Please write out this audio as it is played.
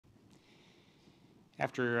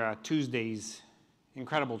After Tuesday's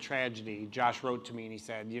incredible tragedy, Josh wrote to me and he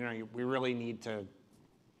said, we really need to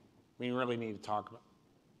talk about it.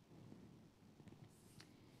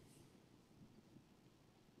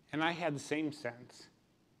 And I had the same sense.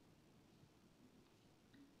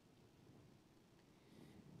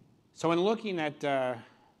 So in looking at a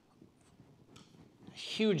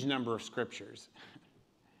huge number of scriptures,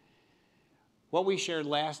 what we shared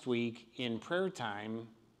last week in prayer time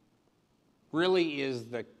really is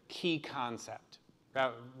the key concept.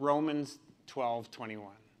 Romans 12:21.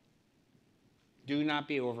 Do not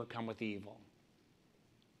be overcome with evil,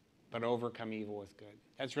 but overcome evil with good.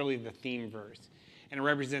 That's really the theme verse. And it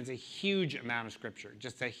represents a huge amount of scripture,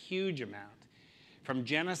 just a huge amount. From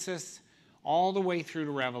Genesis all the way through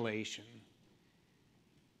to Revelation.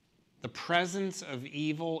 The presence of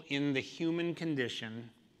evil in the human condition,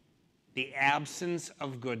 the absence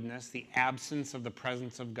of goodness, the absence of the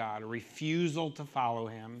presence of God, a refusal to follow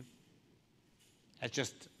him. That's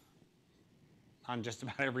just on just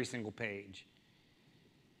about every single page.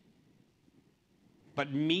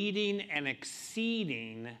 But meeting and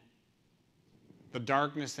exceeding the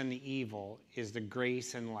darkness and the evil is the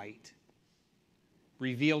grace and light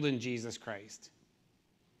revealed in Jesus Christ.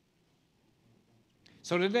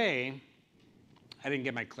 So today, I didn't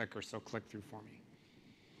get my clicker, so click through for me.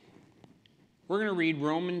 We're going to read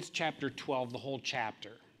Romans chapter 12, the whole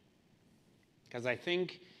chapter, because I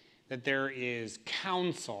think that there is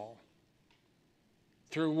counsel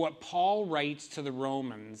through what Paul writes to the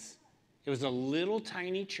Romans. It was a little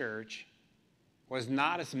tiny church, was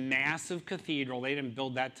not a massive cathedral. They didn't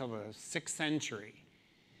build that till the 6th century.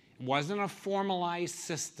 It wasn't a formalized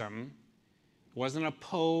system. It wasn't a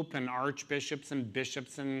pope and archbishops and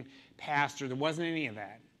bishops and pastors. There wasn't any of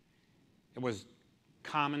that. It was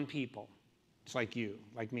common people, just like you,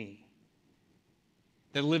 like me,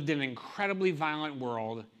 that lived in an incredibly violent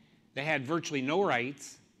world. They had virtually no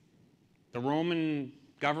rights. The Roman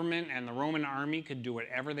government and the Roman army could do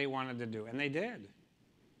whatever they wanted to do, and they did.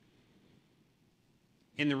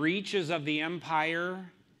 In the reaches of the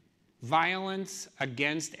empire, violence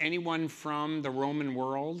against anyone from the Roman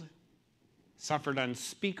world suffered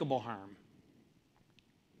unspeakable harm.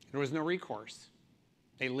 There was no recourse.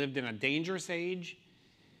 They lived in a dangerous age.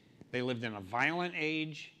 They lived in a violent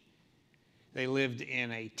age. They lived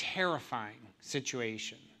in a terrifying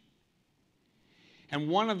situation. And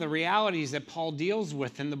one of the realities that Paul deals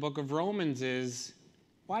with in the book of Romans is,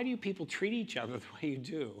 why do you people treat each other the way you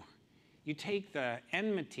do? You take the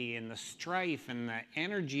enmity and the strife and the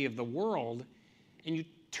energy of the world and you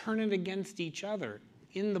turn it against each other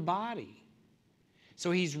in the body.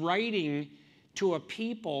 So he's writing to a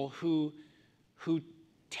people who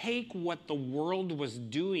take what the world was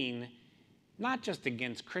doing, not just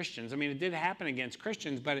against Christians. I mean, it did happen against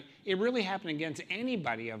Christians, but it really happened against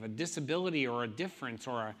anybody of a disability or a difference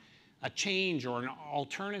or a change or an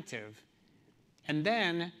alternative. And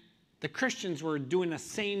then the Christians were doing the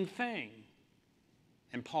same thing.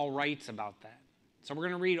 And Paul writes about that. So we're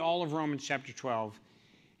going to read all of Romans chapter 12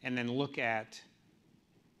 and then look at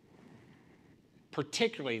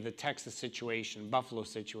particularly the Texas situation, Buffalo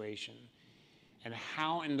situation, and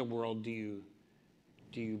how in the world do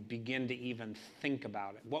you begin to even think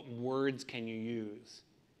about it? What words can you use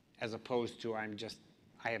as opposed to I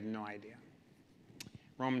have no idea.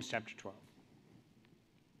 Romans chapter 12.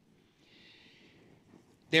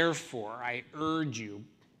 Therefore, I urge you,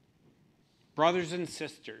 brothers and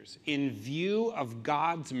sisters, in view of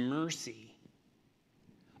God's mercy,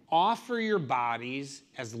 offer your bodies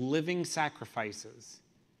as living sacrifices,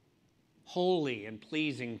 holy and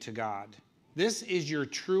pleasing to God. This is your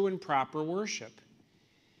true and proper worship.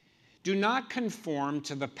 Do not conform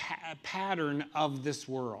to the pattern of this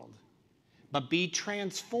world, but be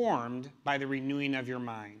transformed by the renewing of your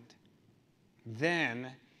mind.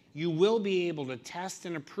 Then you will be able to test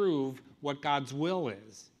and approve what God's will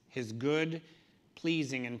is, his good,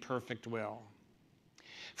 pleasing, and perfect will.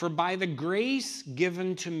 For by the grace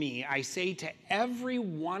given to me, I say to every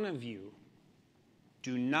one of you,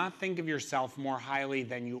 do not think of yourself more highly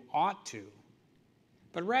than you ought to,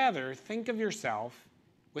 but rather think of yourself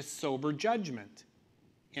with sober judgment,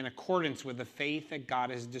 in accordance with the faith that God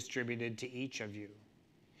has distributed to each of you.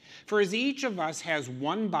 For as each of us has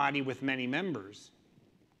one body with many members,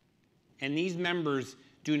 and these members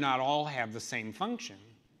do not all have the same function,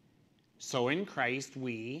 so in Christ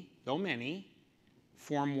we, though many,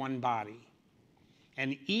 form one body,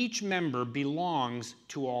 and each member belongs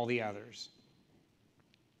to all the others.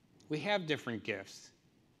 We have different gifts,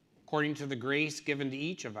 according to the grace given to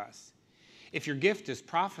each of us. If your gift is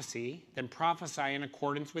prophecy, then prophesy in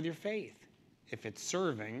accordance with your faith. If it's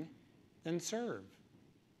serving, then serve.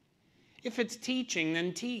 If it's teaching,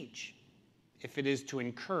 then teach. If it is to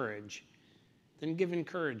encourage, then give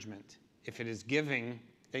encouragement. If it is giving,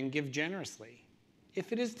 then give generously.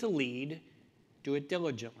 If it is to lead, do it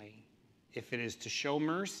diligently. If it is to show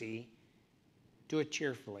mercy, do it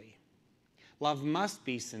cheerfully. Love must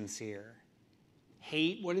be sincere.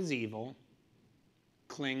 Hate what is evil.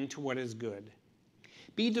 Cling to what is good.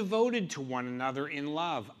 Be devoted to one another in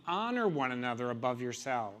love. Honor one another above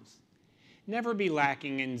yourselves. Never be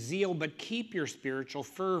lacking in zeal, but keep your spiritual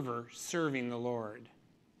fervor serving the Lord.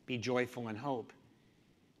 Be joyful in hope,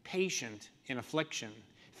 patient in affliction,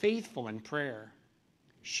 faithful in prayer.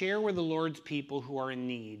 Share with the Lord's people who are in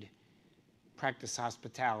need. Practice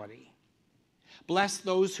hospitality. Bless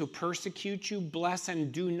those who persecute you. Bless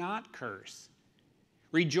and do not curse.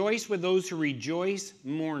 Rejoice with those who rejoice.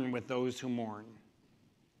 Mourn with those who mourn.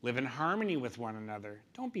 Live in harmony with one another.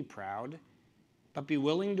 Don't be proud, but be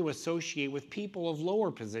willing to associate with people of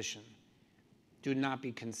lower position. Do not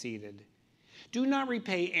be conceited. Do not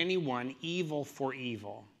repay anyone evil for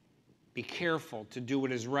evil. Be careful to do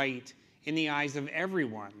what is right in the eyes of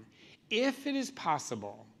everyone. If it is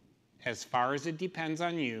possible, as far as it depends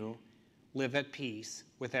on you, live at peace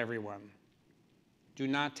with everyone. Do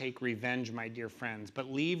not take revenge, my dear friends,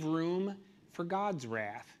 but leave room for God's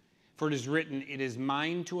wrath. For it is written, "It is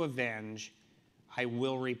mine to avenge, I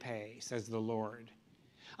will repay," says the Lord.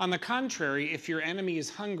 On the contrary, if your enemy is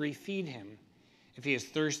hungry, feed him. If he is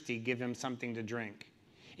thirsty, give him something to drink.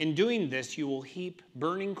 In doing this, you will heap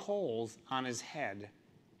burning coals on his head.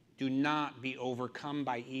 Do not be overcome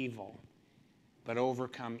by evil, but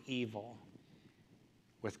overcome evil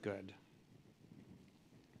with good.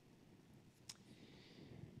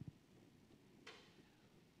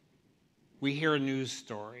 We hear a news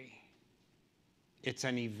story. It's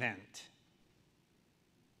an event.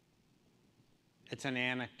 It's an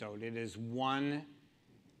anecdote. It is one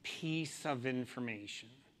piece of information.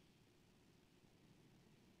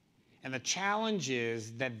 And the challenge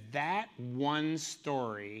is that that one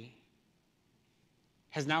story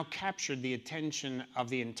has now captured the attention of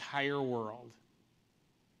the entire world.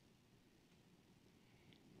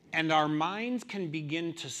 And our minds can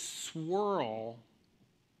begin to swirl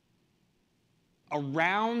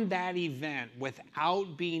around that event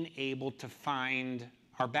without being able to find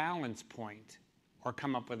our balance point or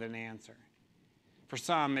come up with an answer. For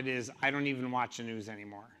some, it is, I don't even watch the news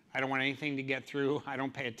anymore. I don't want anything to get through. I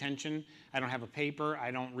don't pay attention. I don't have a paper.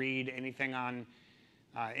 I don't read anything on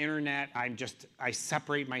internet. I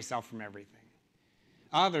separate myself from everything.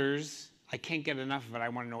 Others, I can't get enough of it. I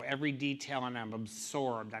want to know every detail, and I'm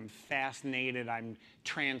absorbed. I'm fascinated. I'm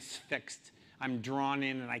transfixed. I'm drawn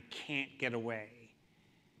in, and I can't get away.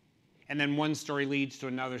 And then one story leads to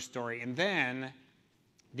another story. And then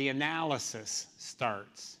the analysis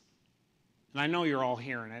starts. And I know you're all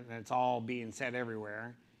hearing it, and it's all being said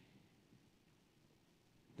everywhere.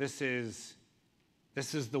 This is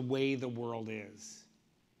the way the world is.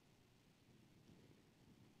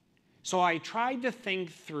 So I tried to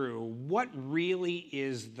think through what really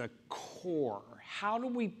is the core. How do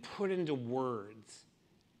we put into words?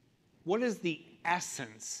 What is the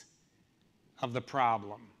essence of the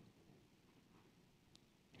problem?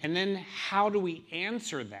 And then how do we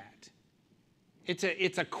answer that?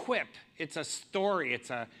 It's a quip, it's a story, it's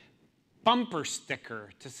a bumper sticker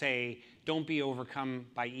to say, don't be overcome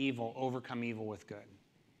by evil, overcome evil with good.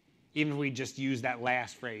 Even if we just use that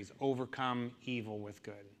last phrase, overcome evil with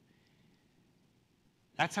good.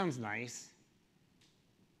 That sounds nice.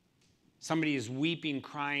 Somebody is weeping,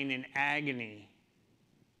 crying in agony.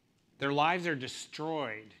 Their lives are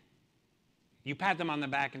destroyed. You pat them on the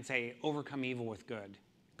back and say, overcome evil with good.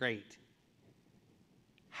 Great.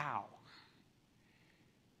 How?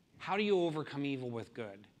 How do you overcome evil with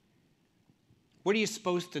good? What are you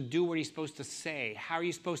supposed to do? What are you supposed to say? How are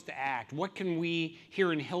you supposed to act? What can we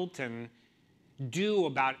here in Hilton do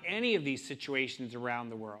about any of these situations around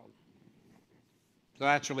the world? So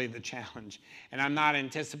that's really the challenge. And I'm not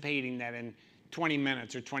anticipating that in 20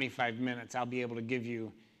 minutes or 25 minutes I'll be able to give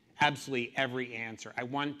you absolutely every answer. I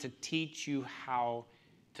want to teach you how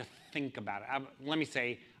to think about it. Let me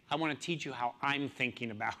say, I want to teach you how I'm thinking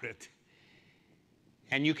about it.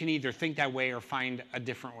 And you can either think that way or find a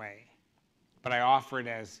different way. But I offer it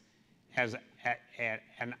as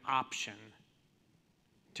an option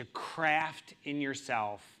to craft in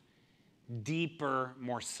yourself deeper,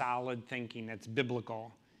 more solid thinking that's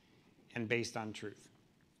biblical and based on truth.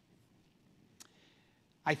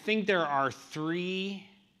 I think there are three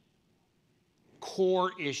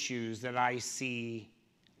core issues that I see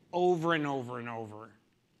over and over and over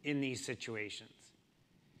in these situations.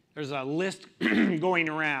 There's a list going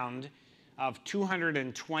around of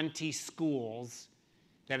 220 schools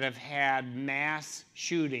that have had mass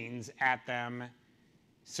shootings at them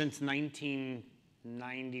since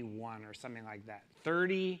 1991 or something like that.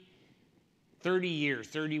 30 years,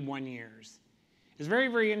 31 years. It's very,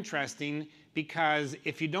 very interesting because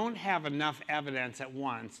if you don't have enough evidence at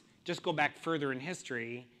once, just go back further in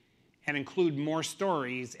history and include more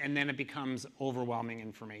stories, and then it becomes overwhelming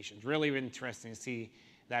information. It's really interesting to see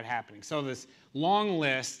that happening. So this long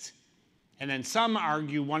list, and then some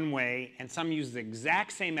argue one way, and some use the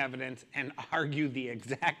exact same evidence and argue the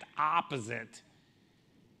exact opposite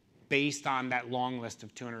based on that long list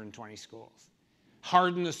of 220 schools.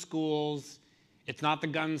 Harden the schools. It's not the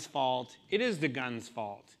gun's fault. It is the gun's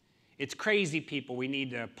fault. It's crazy people. We need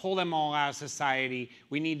to pull them all out of society.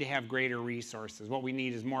 We need to have greater resources. What we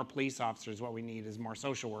need is more police officers. What we need is more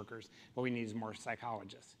social workers. What we need is more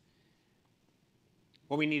psychologists.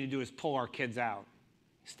 What we need to do is pull our kids out,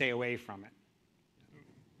 stay away from it.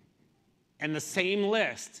 And the same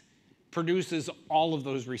list produces all of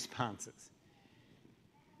those responses.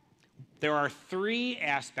 There are 3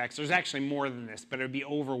 aspects. There's actually more than this, but it would be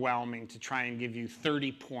overwhelming to try and give you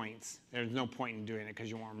 30 points. There's no point in doing it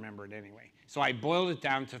because you won't remember it anyway. So I boiled it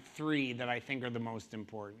down to 3 that I think are the most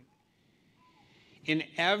important. In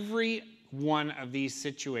every one of these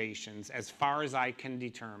situations, as far as I can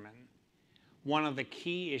determine, one of the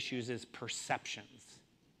key issues is perceptions.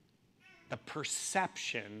 The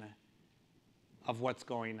perception of what's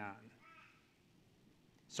going on.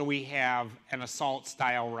 So we have an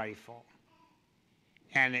assault-style rifle.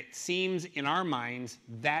 And it seems in our minds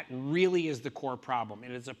that really is the core problem.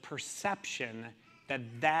 It is a perception that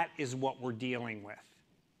that is what we're dealing with.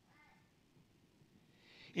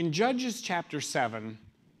 In Judges chapter 7,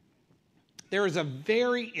 there is a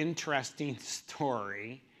very interesting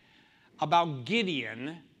story about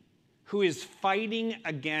Gideon, who is fighting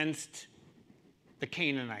against the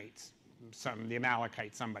Canaanites, the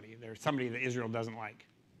Amalekites, somebody. There's somebody that Israel doesn't like.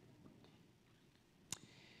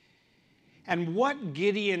 And what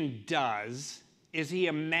Gideon does is he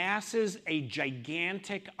amasses a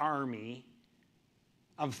gigantic army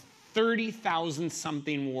of 30,000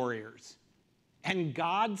 something warriors. And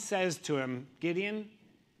God says to him, Gideon,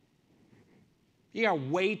 you got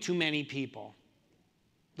way too many people.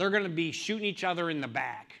 They're going to be shooting each other in the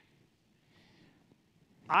back.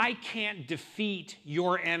 I can't defeat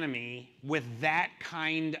your enemy with that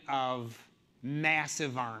kind of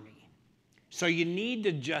massive army. So you need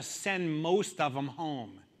to just send most of them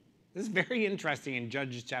home. This is very interesting in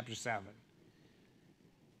Judges chapter 7.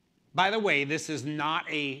 By the way, this is not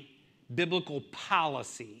a biblical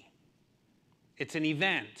policy. It's an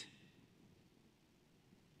event.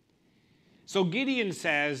 So Gideon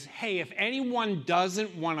says, hey, if anyone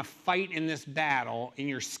doesn't want to fight in this battle and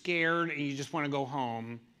you're scared and you just want to go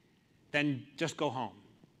home, then just go home.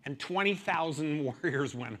 And 20,000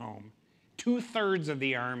 warriors went home. 2/3 of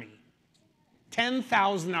the army.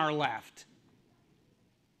 10,000 are left.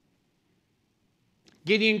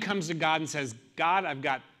 Gideon comes to God and says, God, I've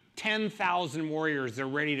got 10,000 warriors. They're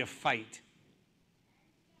ready to fight.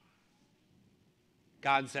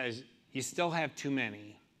 God says, you still have too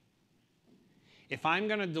many. If I'm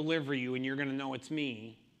going to deliver you and you're going to know it's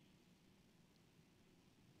me,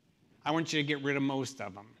 I want you to get rid of most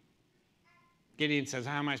of them. Gideon says,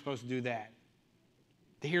 how am I supposed to do that?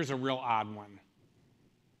 Here's a real odd one.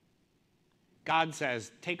 God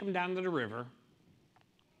says, take them down to the river.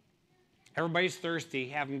 Everybody's thirsty.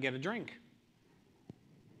 Have them get a drink.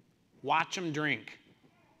 Watch them drink.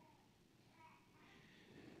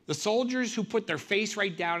 The soldiers who put their face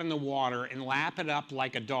right down in the water and lap it up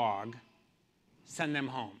like a dog, send them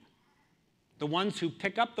home. The ones who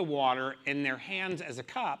pick up the water in their hands as a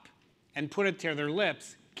cup and put it to their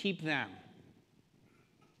lips, keep them.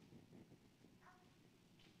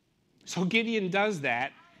 So Gideon does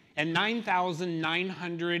that. And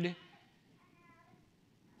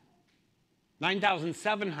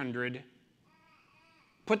 9,700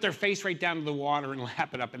 put their face right down to the water and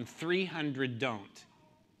lap it up, and 300 don't.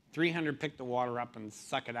 300 pick the water up and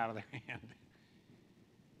suck it out of their hand.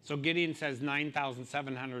 So Gideon says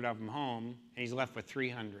 9,700 of them home, and he's left with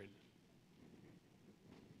 300.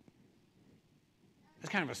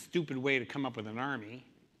 That's kind of a stupid way to come up with an army.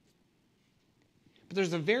 But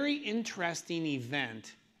there's a very interesting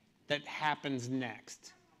event that happens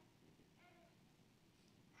next.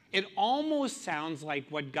 It almost sounds like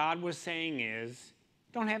what God was saying is,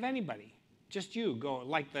 don't have anybody, just you. Go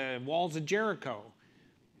like the walls of Jericho.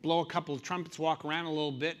 Blow a couple of trumpets, walk around a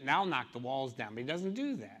little bit, and I'll knock the walls down. But he doesn't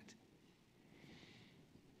do that.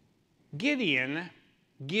 Gideon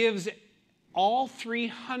gives all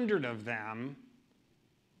 300 of them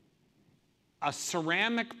a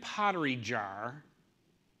ceramic pottery jar,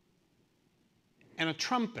 and a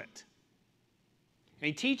trumpet. And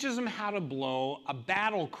he teaches them how to blow a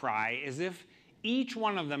battle cry as if each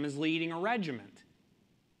one of them is leading a regiment.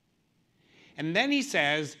 And then he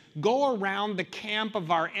says, go around the camp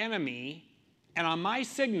of our enemy, and on my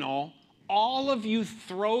signal, all of you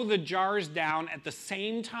throw the jars down at the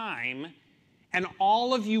same time, and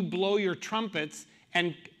all of you blow your trumpets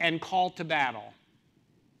and call to battle.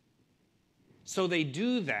 So they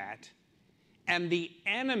do that, and the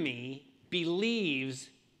enemy believes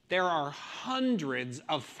there are hundreds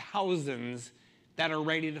of thousands that are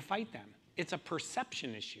ready to fight them. It's a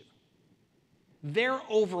perception issue. They're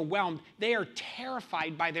overwhelmed. They are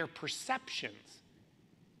terrified by their perceptions.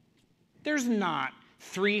 There's not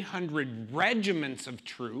 300 regiments of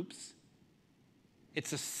troops.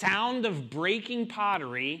 It's a sound of breaking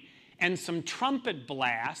pottery and some trumpet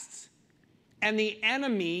blasts, and the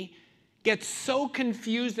enemy gets so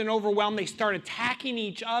confused and overwhelmed they start attacking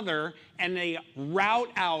each other, and they rout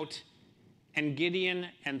out, and Gideon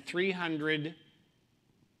and 300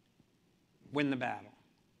 win the battle.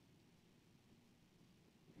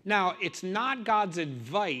 Now, it's not God's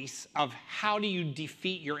advice of how do you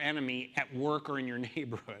defeat your enemy at work or in your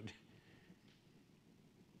neighborhood.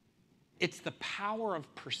 It's the power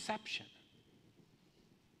of perception.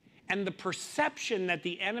 And the perception that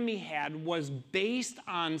the enemy had was based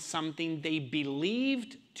on something they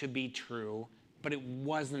believed to be true, but it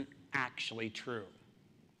wasn't actually true.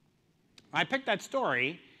 I picked that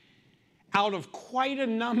story out of quite a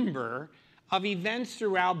number of events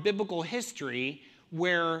throughout biblical history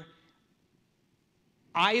where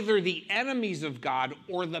either the enemies of God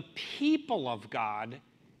or the people of God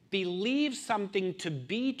believed something to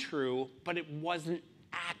be true, but it wasn't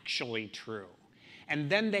actually true. And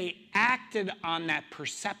then they acted on that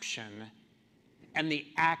perception, and the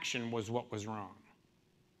action was what was wrong.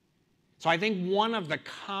 So I think one of the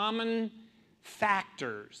common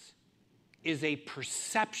factors is a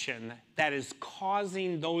perception that is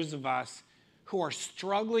causing those of us who are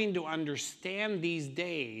struggling to understand these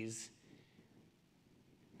days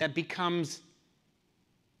that becomes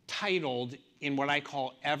titled in what I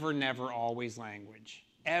call ever, never, always language.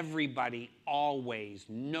 Everybody, always,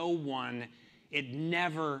 no one, it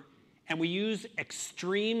never, and we use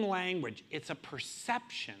extreme language. It's a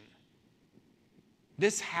perception.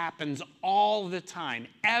 This happens all the time.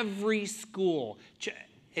 Every school.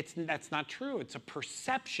 That's not true. It's a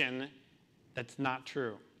perception that's not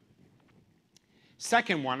true.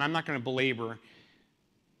 Second one, I'm not going to belabor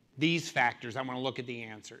these factors. I want to look at the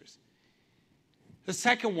answers. The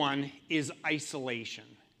second one is isolation.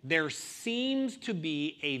 There seems to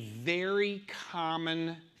be a very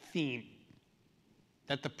common theme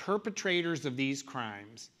that the perpetrators of these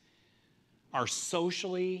crimes are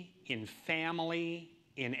socially, in family,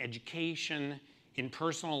 in education, in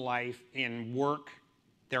personal life, in work.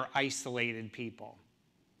 They're isolated people.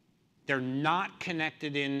 They're not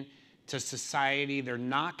connected into society. They're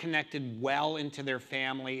not connected well into their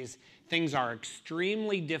families. Things are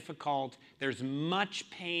extremely difficult. There's much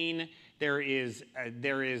pain. There is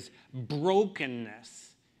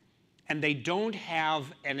brokenness. And they don't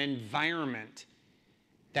have an environment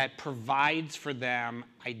that provides for them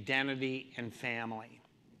identity and family.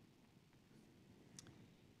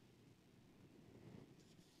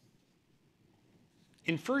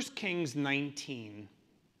 In 1 Kings 19,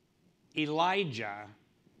 Elijah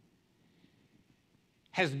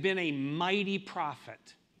has been a mighty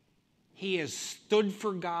prophet. He has stood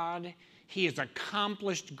for God. He has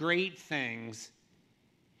accomplished great things.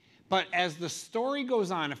 But as the story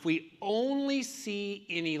goes on, if we only see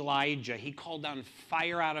in Elijah, he called down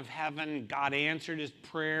fire out of heaven, God answered his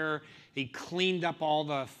prayer, he cleaned up all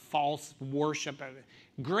the false worship.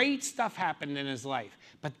 Great stuff happened in his life.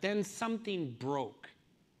 But then something broke.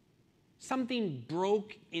 Something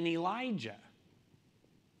broke in Elijah.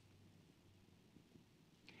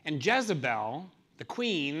 And Jezebel, the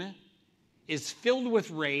queen, is filled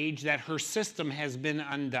with rage that her system has been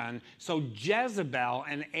undone. So Jezebel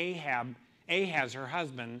and Ahaz, her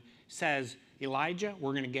husband, says, Elijah,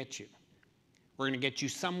 we're going to get you. We're going to get you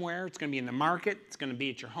somewhere. It's going to be in the market. It's going to be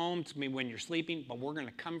at your home. It's going to be when you're sleeping. But we're going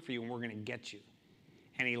to come for you and we're going to get you.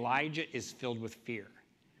 And Elijah is filled with fear.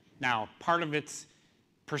 Now, part of it's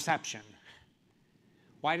perception.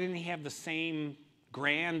 Why didn't he have the same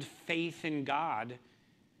grand faith in God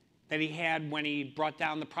that he had when he brought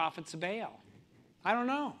down the prophets of Baal? I don't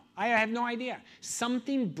know. I have no idea.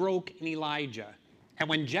 Something broke in Elijah. And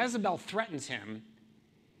when Jezebel threatens him,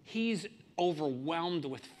 he's overwhelmed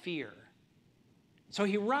with fear. So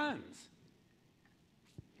he runs.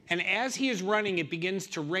 And as he is running, it begins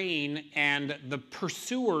to rain, and the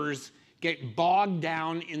pursuers get bogged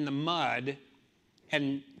down in the mud,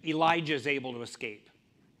 and Elijah is able to escape.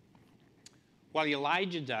 What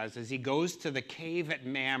Elijah does is he goes to the cave at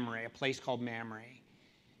Mamre, a place called Mamre,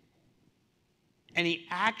 and he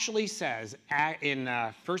actually says in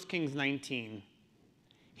 1 Kings 19,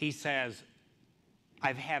 he says,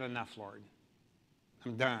 I've had enough, Lord.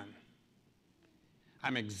 I'm done.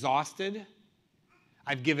 I'm exhausted.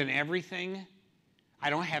 I've given everything. I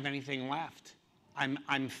don't have anything left.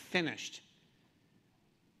 I'm finished.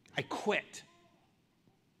 I quit.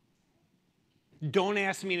 Don't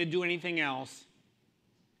ask me to do anything else.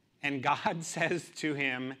 And God says to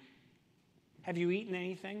him, have you eaten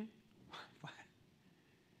anything?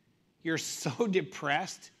 You're so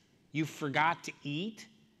depressed, you forgot to eat?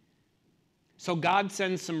 So God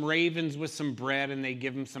sends some ravens with some bread, and they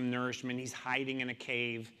give him some nourishment. He's hiding in a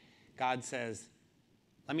cave. God says,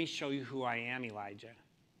 let me show you who I am, Elijah.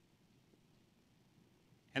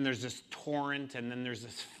 And there's this torrent, and then there's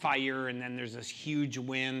this fire, and then there's this huge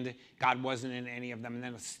wind. God wasn't in any of them. And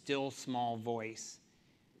then a still small voice.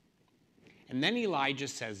 And then Elijah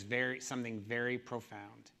says something very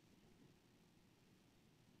profound.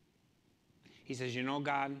 He says, you know,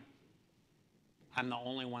 God, I'm the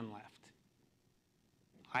only one left.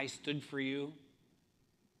 I stood for you.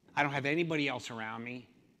 I don't have anybody else around me.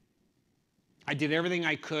 I did everything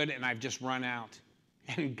I could, and I've just run out.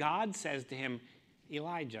 And God says to him,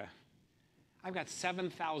 Elijah, I've got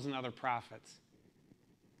 7,000 other prophets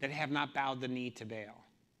that have not bowed the knee to Baal.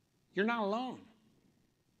 You're not alone.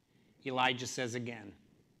 Elijah says again,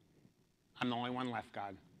 I'm the only one left,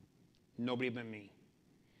 God. Nobody but me.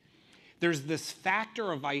 There's this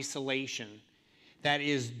factor of isolation that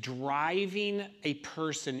is driving a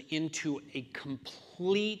person into a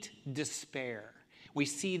complete despair. We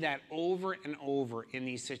see that over and over in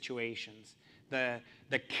these situations. The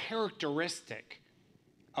characteristic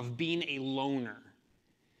of being a loner.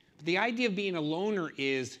 The idea of being a loner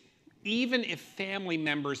is even if family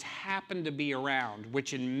members happen to be around,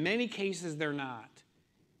 which in many cases they're not,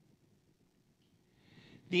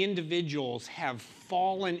 the individuals have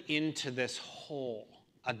fallen into this hole,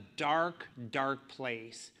 a dark, dark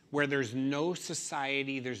place where there's no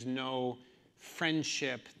society, there's no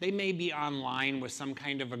friendship. They may be online with some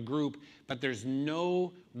kind of a group, but there's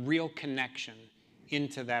no real connection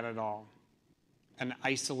into that at all. And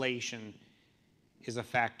isolation is a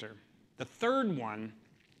factor. The third one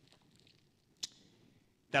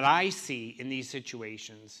that I see in these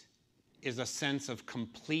situations is a sense of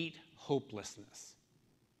complete hopelessness.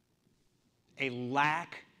 A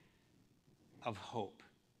lack of hope.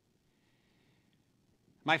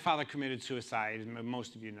 My father committed suicide,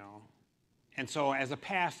 most of you know. And so as a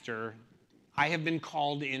pastor, I have been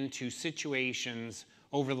called into situations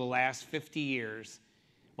over the last 50 years.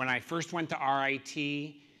 When I first went to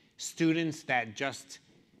RIT, students that just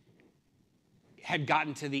had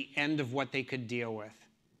gotten to the end of what they could deal with.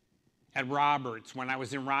 At Roberts, when I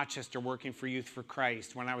was in Rochester working for Youth for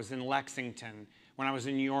Christ, when I was in Lexington, when I was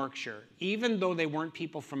in Yorkshire, even though they weren't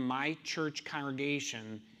people from my church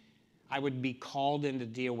congregation, I would be called in to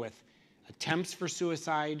deal with attempts for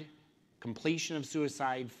suicide, completion of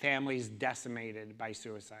suicide, families decimated by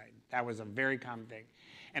suicide. That was a very common thing.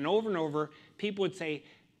 And over, people would say,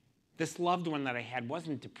 this loved one that I had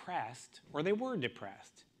wasn't depressed, or they were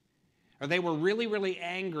depressed. Or they were really, really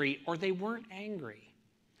angry, or they weren't angry.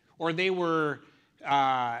 Or they were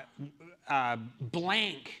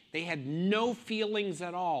blank. They had no feelings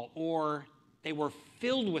at all. Or they were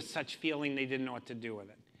filled with such feeling they didn't know what to do with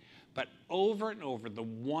it. But over and over, the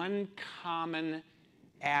one common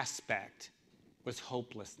aspect was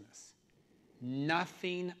hopelessness.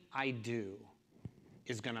 Nothing I do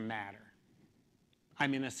is going to matter.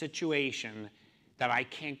 I'm in a situation that I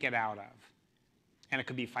can't get out of. And it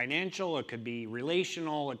could be financial, it could be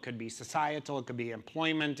relational, it could be societal, it could be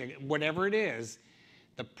employment, whatever it is,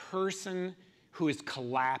 the person who is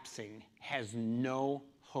collapsing has no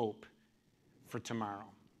hope for tomorrow.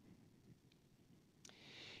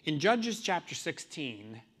 In Judges chapter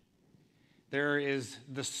 16, there is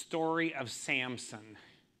the story of Samson.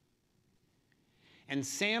 And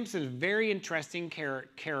Samson is a very interesting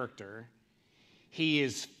character. He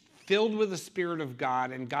is filled with the Spirit of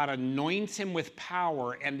God, and God anoints him with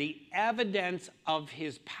power, and the evidence of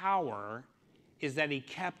his power is that he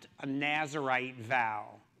kept a Nazirite vow.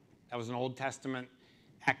 That was an Old Testament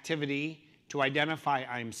activity to identify,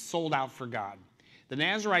 I'm sold out for God. The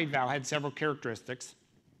Nazirite vow had several characteristics.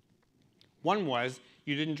 One was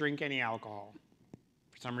you didn't drink any alcohol.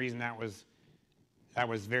 For some reason, that was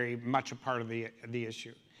very much a part of the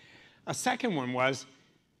issue. A second one was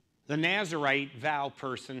The Nazirite vow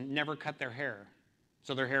person never cut their hair,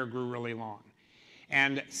 so their hair grew really long.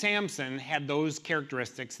 And Samson had those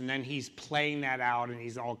characteristics, and then he's playing that out, and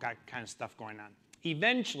he's all got kind of stuff going on.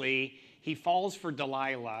 Eventually, he falls for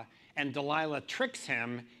Delilah, and Delilah tricks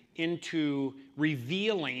him into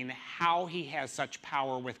revealing how he has such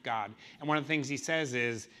power with God. And one of the things he says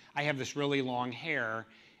is, I have this really long hair,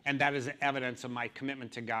 and that is evidence of my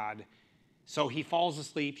commitment to God. So he falls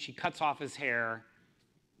asleep, she cuts off his hair,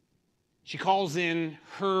 she calls in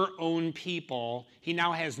her own people, he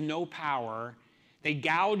now has no power. They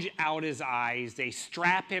gouge out his eyes, they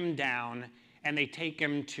strap him down, and they take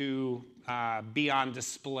him to be on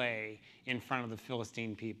display in front of the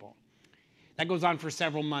Philistine people. That goes on for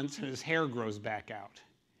several months, and his hair grows back out.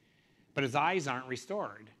 But his eyes aren't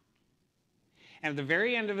restored. And at the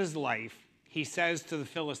very end of his life, he says to the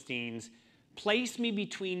Philistines, place me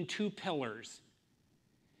between two pillars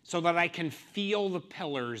so that I can feel the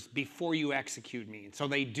pillars before you execute me. And so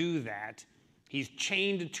they do that. He's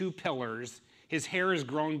chained to two pillars. His hair has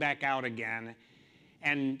grown back out again.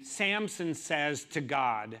 And Samson says to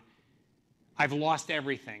God, I've lost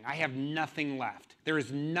everything. I have nothing left. There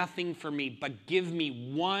is nothing for me, but give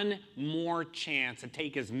me one more chance to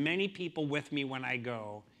take as many people with me when I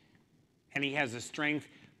go. And he has the strength,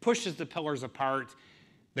 pushes the pillars apart.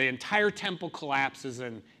 The entire temple collapses,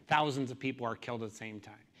 and thousands of people are killed at the same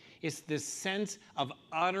time. It's this sense of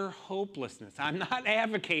utter hopelessness. I'm not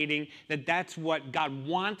advocating that that's what God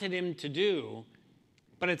wanted him to do,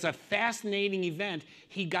 but it's a fascinating event.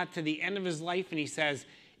 He got to the end of his life, and he says,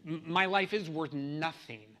 my life is worth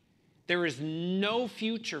nothing. There is no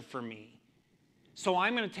future for me. So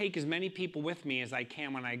I'm going to take as many people with me as I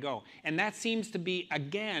can when I go. And that seems to be,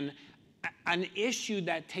 again, an issue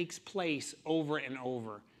that takes place over and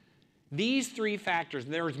over. These three factors,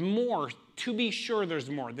 there's more. To be sure, there's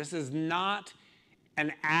more. This is not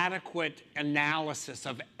an adequate analysis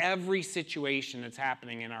of every situation that's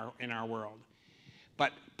happening in our world.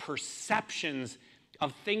 But perceptions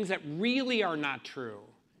of things that really are not true.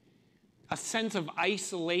 A sense of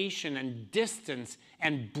isolation and distance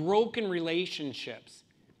and broken relationships.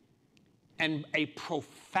 And a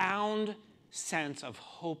profound sense of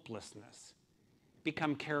hopelessness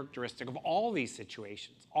become characteristic of all these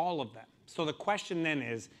situations, all of them. So the question then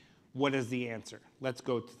is, what is the answer? Let's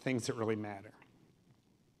go to things that really matter.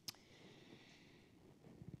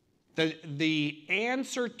 The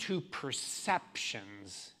answer to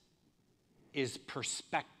perceptions is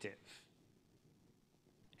perspective.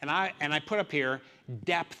 And I put up here,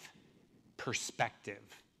 depth perspective.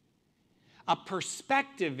 A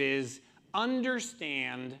perspective is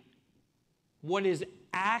understand what is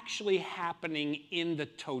actually happening in the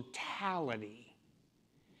totality.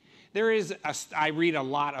 I read a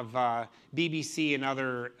lot of BBC and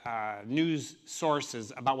other news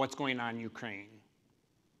sources about what's going on in Ukraine.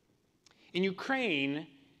 In Ukraine,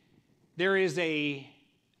 there is a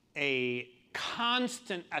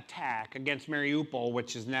constant attack against Mariupol,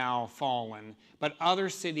 which is now fallen, but other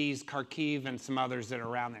cities, Kharkiv and some others that are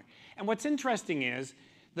around there. And what's interesting is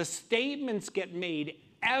the statements get made,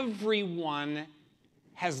 everyone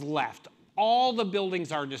has left. All the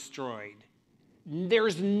buildings are destroyed.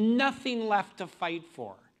 There's nothing left to fight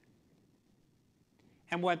for.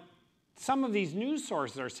 And what some of these news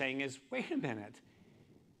sources are saying is, wait a minute.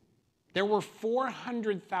 There were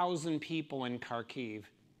 400,000 people in Kharkiv.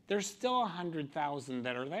 There's still 100,000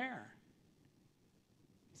 that are there.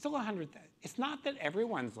 Still 100,000. It's not that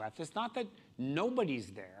everyone's left. It's not that nobody's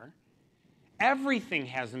there. Everything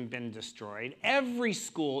hasn't been destroyed. Every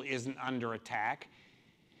school isn't under attack.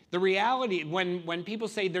 The reality, when people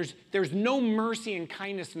say there's no mercy and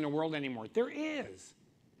kindness in the world anymore, there is.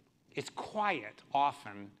 It's quiet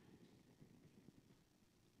often.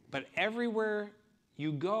 But everywhere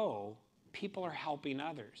you go, people are helping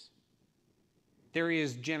others. There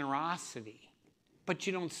is generosity, but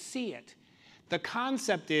you don't see it. The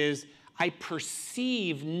concept is, I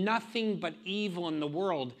perceive nothing but evil in the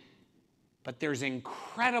world, but there's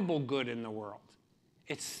incredible good in the world.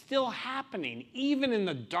 It's still happening, even in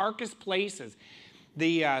the darkest places.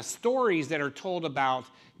 The stories that are told about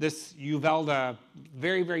this Uvalde,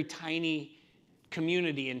 very, very tiny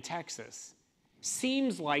community in Texas,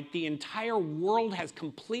 seems like the entire world has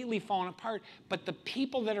completely fallen apart, but the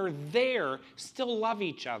people that are there still love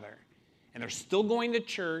each other. And they're still going to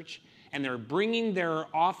church, and they're bringing their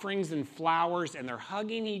offerings and flowers, and they're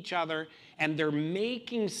hugging each other, and they're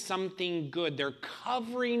making something good. They're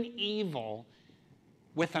covering evil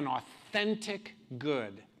with an authentic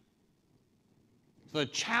good. So the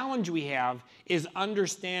challenge we have is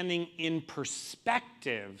understanding in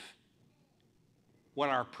perspective what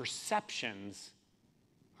our perceptions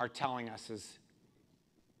are telling us is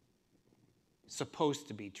supposed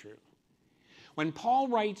to be true. When Paul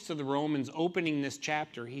writes to the Romans opening this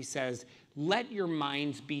chapter, he says, let your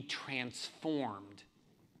minds be transformed.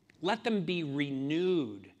 Let them be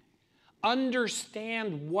renewed.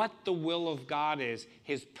 Understand what the will of God is,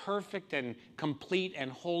 his perfect and complete and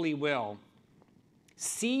holy will.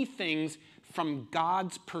 See things from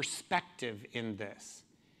God's perspective in this.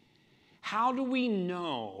 How do we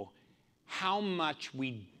know how much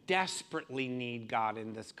we desperately need God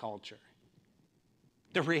in this culture?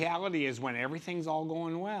 The reality is when everything's all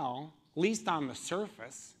going well, at least on the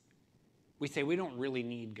surface, we say we don't really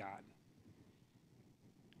need God.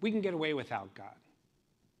 We can get away without God.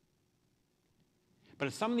 But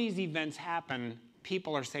if some of these events happen,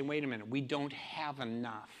 people are saying, wait a minute, we don't have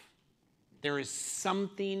enough. There is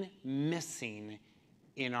something missing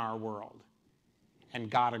in our world. And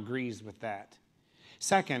God agrees with that.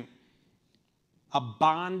 Second, a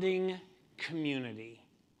bonding community.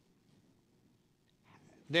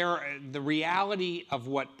 The reality of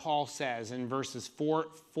what Paul says in verses 4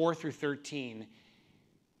 through 13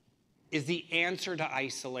 is the answer to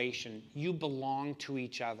isolation. You belong to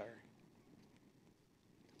each other.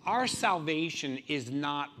 Our salvation is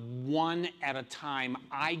not one at a time.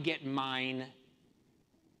 I get mine,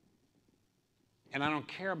 and I don't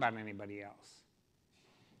care about anybody else.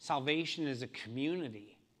 Salvation is a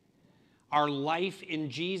community. Our life in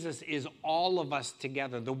Jesus is all of us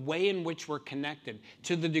together, the way in which we're connected.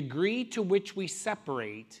 To the degree to which we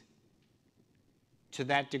separate, to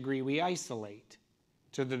that degree we isolate.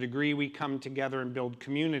 To the degree we come together and build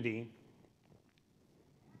community,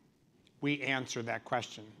 we answer that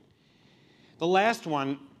question. The last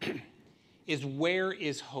one is, where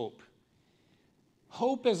is hope?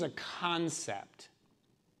 Hope as a concept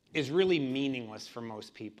is really meaningless for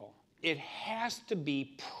most people. It has to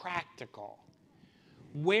be practical.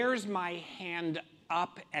 Where's my hand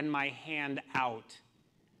up and my hand out?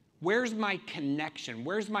 Where's my connection?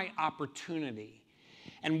 Where's my opportunity?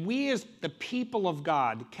 And we as the people of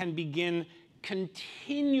God can begin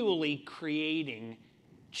continually creating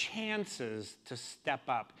chances to step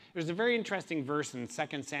up. There's a very interesting verse in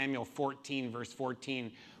 2 Samuel 14, verse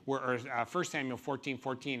 14, or 1 Samuel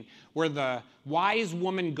 14, where the wise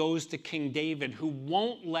woman goes to King David, who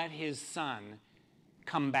won't let his son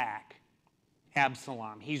come back,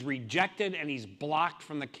 Absalom. He's rejected and he's blocked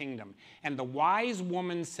from the kingdom. And the wise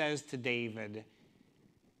woman says to David,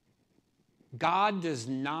 God does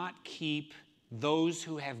not keep those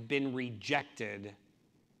who have been rejected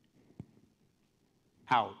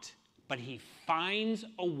out, but he finds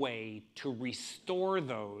a way to restore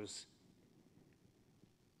those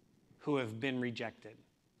who have been rejected.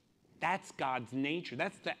 That's God's nature.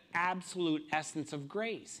 That's the absolute essence of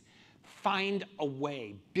grace. Find a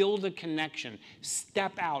way, build a connection,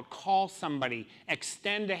 step out, call somebody,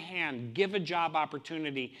 extend a hand, give a job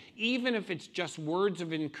opportunity, even if it's just words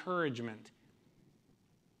of encouragement.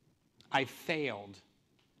 I failed.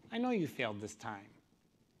 I know you failed this time,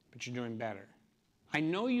 but you're doing better. I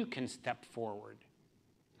know you can step forward.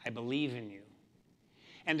 I believe in you.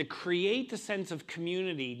 And to create the sense of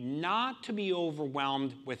community, not to be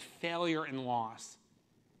overwhelmed with failure and loss,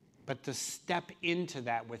 but to step into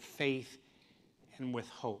that with faith and with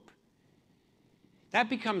hope. That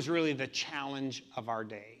becomes really the challenge of our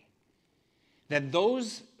day. That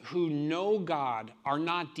those who know God are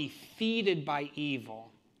not defeated by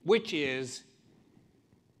evil, which is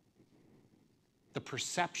the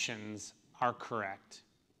perceptions are correct.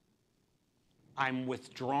 I'm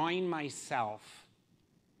withdrawing myself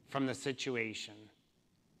from the situation,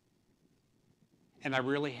 and I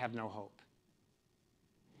really have no hope.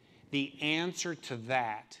 The answer to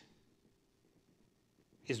that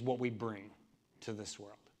is what we bring to this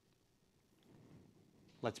world.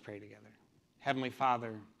 Let's pray together. Heavenly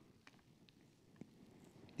Father,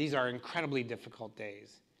 these are incredibly difficult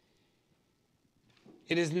days.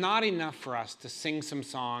 It is not enough for us to sing some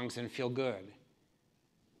songs and feel good.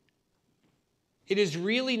 It is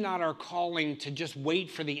really not our calling to just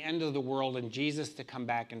wait for the end of the world and Jesus to come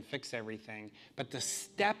back and fix everything, but to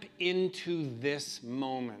step into this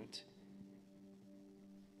moment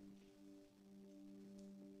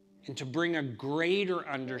and to bring a greater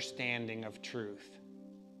understanding of truth,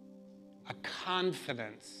 a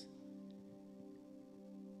confidence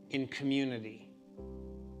in community,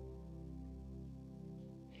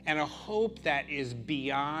 and a hope that is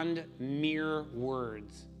beyond mere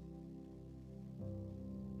words,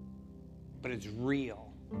 but it's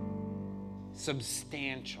real,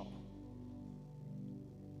 substantial.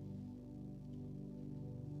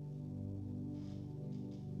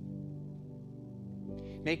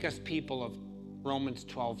 Make us people of Romans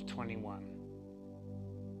 12:21.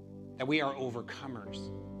 That we are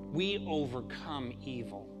overcomers. We overcome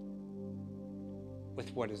evil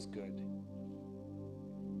with what is good.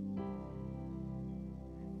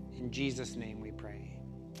 In Jesus' name we pray.